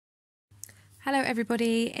Hello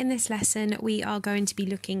everybody, in this lesson we are going to be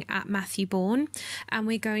looking at Matthew Bourne, and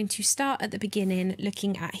we're going to start at the beginning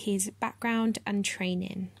looking at his background and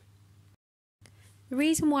training. The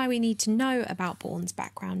reason why we need to know about Bourne's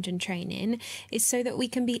background and training is so that we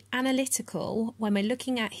can be analytical when we're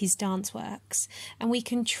looking at his dance works, and we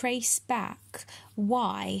can trace back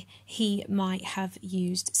why he might have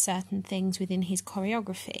used certain things within his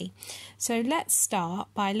choreography. So let's start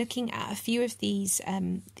by looking at a few of these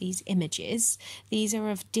images. These are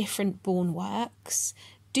of different Bourne works.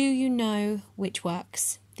 Do you know which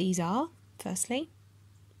works these are, firstly?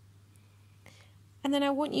 And then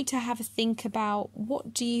I want you to have a think about,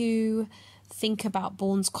 what do you think about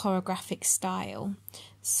Bourne's choreographic style?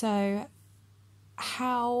 So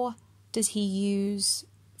how does he use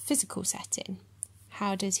physical setting?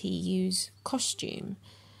 How does he use costume,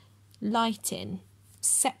 lighting,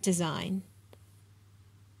 set design?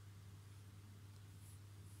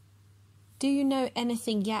 Do you know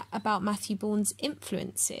anything yet about Matthew Bourne's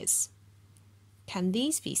influences? Can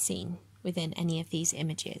these be seen within any of these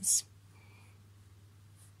images?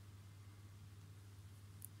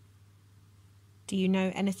 Do you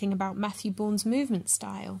know anything about Matthew Bourne's movement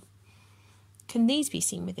style? Can these be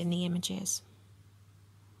seen within the images?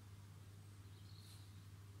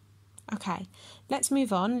 Okay, let's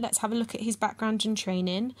move on. Let's have a look at his background and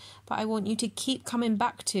training, but I want you to keep coming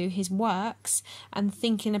back to his works and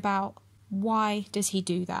thinking about, why does he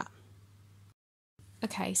do that?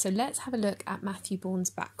 Okay, so let's have a look at Matthew Bourne's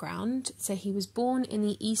background. So he was born in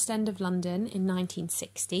the East End of London in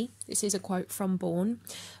 1960. This is a quote from Bourne.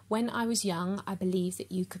 "When I was young, I believed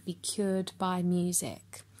that you could be cured by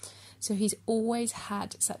music." So he's always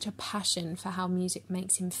had such a passion for how music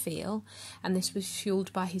makes him feel, and this was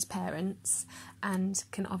fueled by his parents and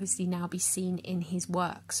can obviously now be seen in his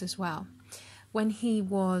works as well. When he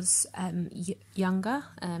was younger,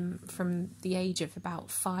 from the age of about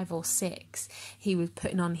 5 or 6, he was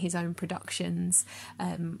putting on his own productions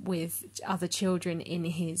with other children in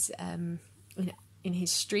his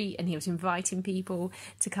street, and he was inviting people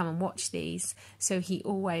to come and watch these. So he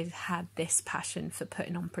always had this passion for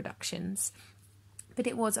putting on productions. But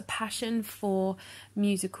it was a passion for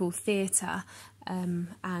musical theatre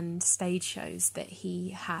and stage shows that he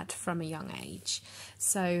had from a young age.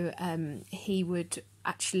 So he would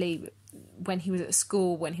actually, when he was at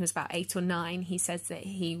school, when he was about 8 or 9, he says that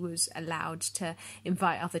he was allowed to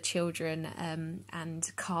invite other children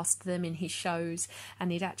and cast them in his shows,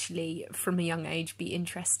 and he'd actually from a young age be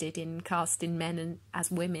interested in casting men as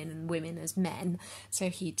women and women as men. So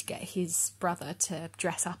he'd get his brother to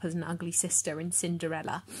dress up as an ugly sister in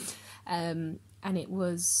Cinderella, and it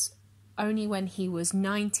was only when he was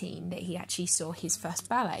 19 that he actually saw his first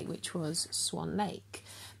ballet, which was Swan Lake.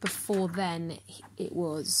 Before then, it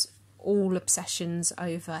was all obsessions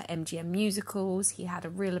over MGM musicals. He had a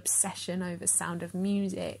real obsession over Sound of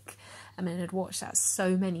Music. I mean, I'd watched that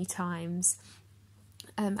so many times.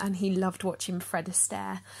 And he loved watching Fred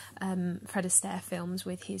Astaire films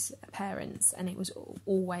with his parents, and it was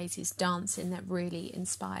always his dancing that really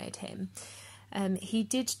inspired him. He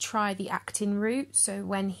did try the acting route, so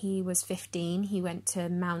when he was 15 he went to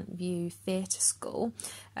Mount View Theatre School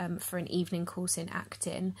for an evening course in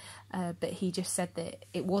acting, but he just said that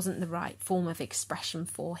it wasn't the right form of expression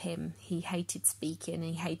for him. He hated speaking,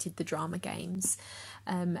 he hated the drama games,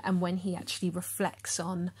 and when he actually reflects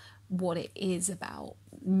on what it is about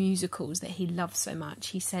musicals that he loves so much,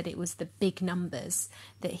 he said it was the big numbers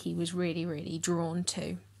that he was really, really drawn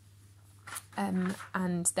to.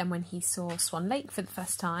 And then when he saw Swan Lake for the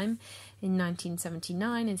first time in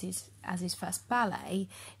 1979 as his first ballet,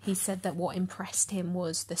 he said that what impressed him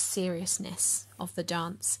was the seriousness of the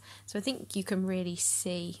dance. So I think you can really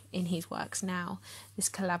see in his works now this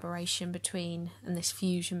collaboration between and this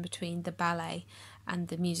fusion between the ballet and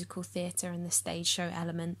the musical theatre and the stage show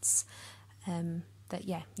elements that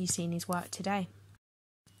you see in his work today.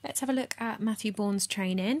 Let's have a look at Matthew Bourne's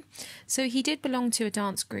training. So he did belong to a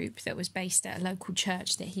dance group that was based at a local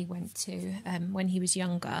church that he went to when he was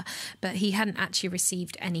younger, but he hadn't actually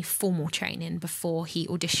received any formal training before he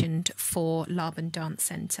auditioned for Bourne Dance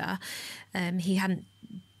Centre. He hadn't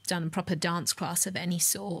done a proper dance class of any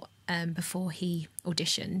sort before he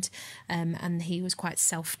auditioned, and he was quite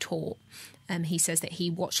self-taught. He says that he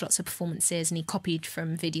watched lots of performances and he copied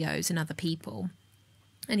from videos and other people.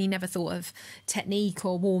 And he never thought of technique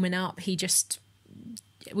or warming up. He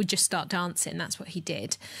would just start dancing. That's what he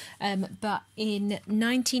did. But in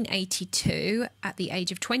 1982, at the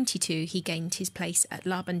age of 22, he gained his place at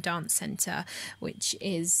Bourne Dance Centre, which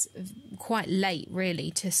is quite late,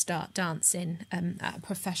 really, to start dancing at a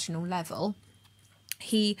professional level.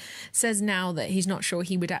 He says now that he's not sure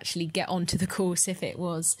he would actually get onto the course if it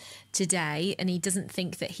was today, and he doesn't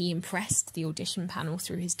think that he impressed the audition panel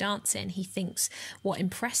through his dancing. He thinks what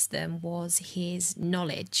impressed them was his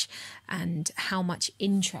knowledge and how much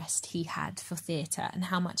interest he had for theatre and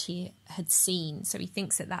how much he had seen. So he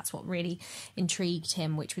thinks that that's what really intrigued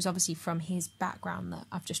him, which was obviously from his background that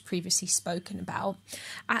I've just previously spoken about.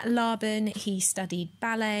 At Laban, he studied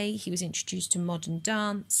ballet, he was introduced to modern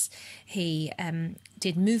dance, he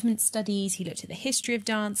did movement studies, he looked at the history of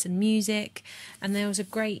dance and music, and there was a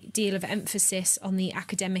great deal of emphasis on the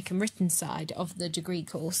academic and written side of the degree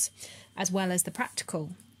course, as well as the practical.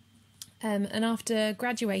 And after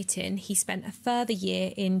graduating, he spent a further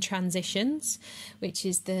year in Transitions, which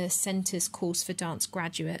is the Centre's course for dance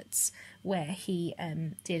graduates, where he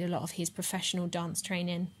did a lot of his professional dance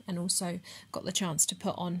training and also got the chance to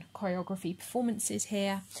put on choreography performances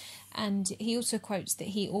here. And he also quotes that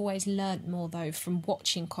he always learnt more, though, from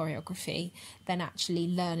watching choreography than actually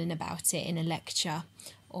learning about it in a lecture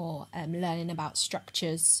or learning about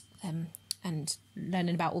structures and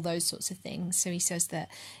learning about all those sorts of things. So he says that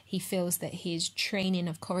he feels that his training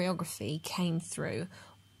of choreography came through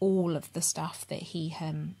all of the stuff that he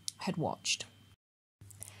had watched.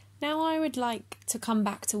 Now I would like to come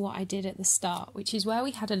back to what I did at the start, which is where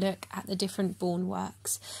we had a look at the different Bourne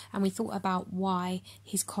works and we thought about why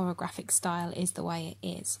his choreographic style is the way it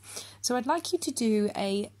is. So I'd like you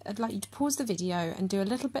to pause the video and do a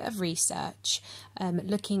little bit of research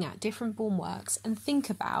looking at different Bourne works and think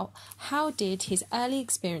about how did his early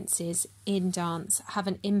experiences in dance have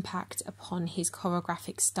an impact upon his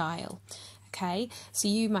choreographic style. Okay, so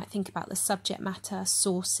you might think about the subject matter,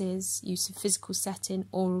 sources, use of physical setting,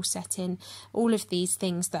 oral setting, all of these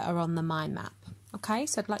things that are on the mind map. Okay,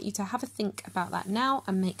 so I'd like you to have a think about that now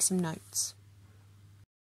and make some notes.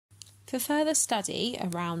 For further study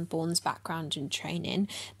around Bourne's background and training,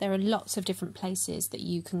 there are lots of different places that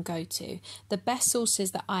you can go to. The best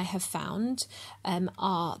sources that I have found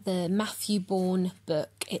are the Matthew Bourne book.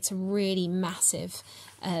 It's a really massive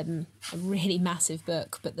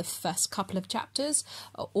book, but the first couple of chapters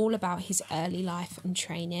are all about his early life and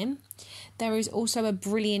training. There is also a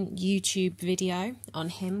brilliant YouTube video on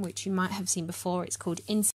him, which you might have seen before. It's called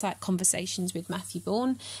Insight Conversations with Matthew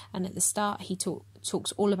Bourne, and at the start he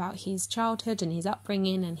talks all about his childhood and his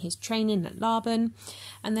upbringing and his training at Laban.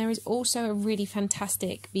 And there is also a really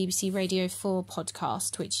fantastic BBC Radio 4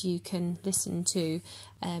 podcast which you can listen to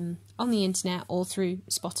on the internet or through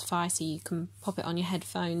Spotify, so you can pop it on your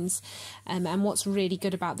headphones. And what's really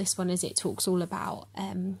good about this one is it talks all about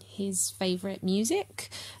his favourite music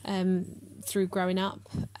through growing up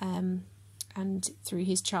and through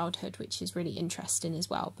his childhood, which is really interesting as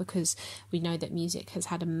well, because we know that music has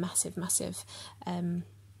had a massive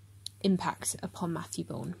impact upon Matthew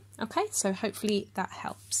Bourne. Okay, so hopefully that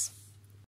helps.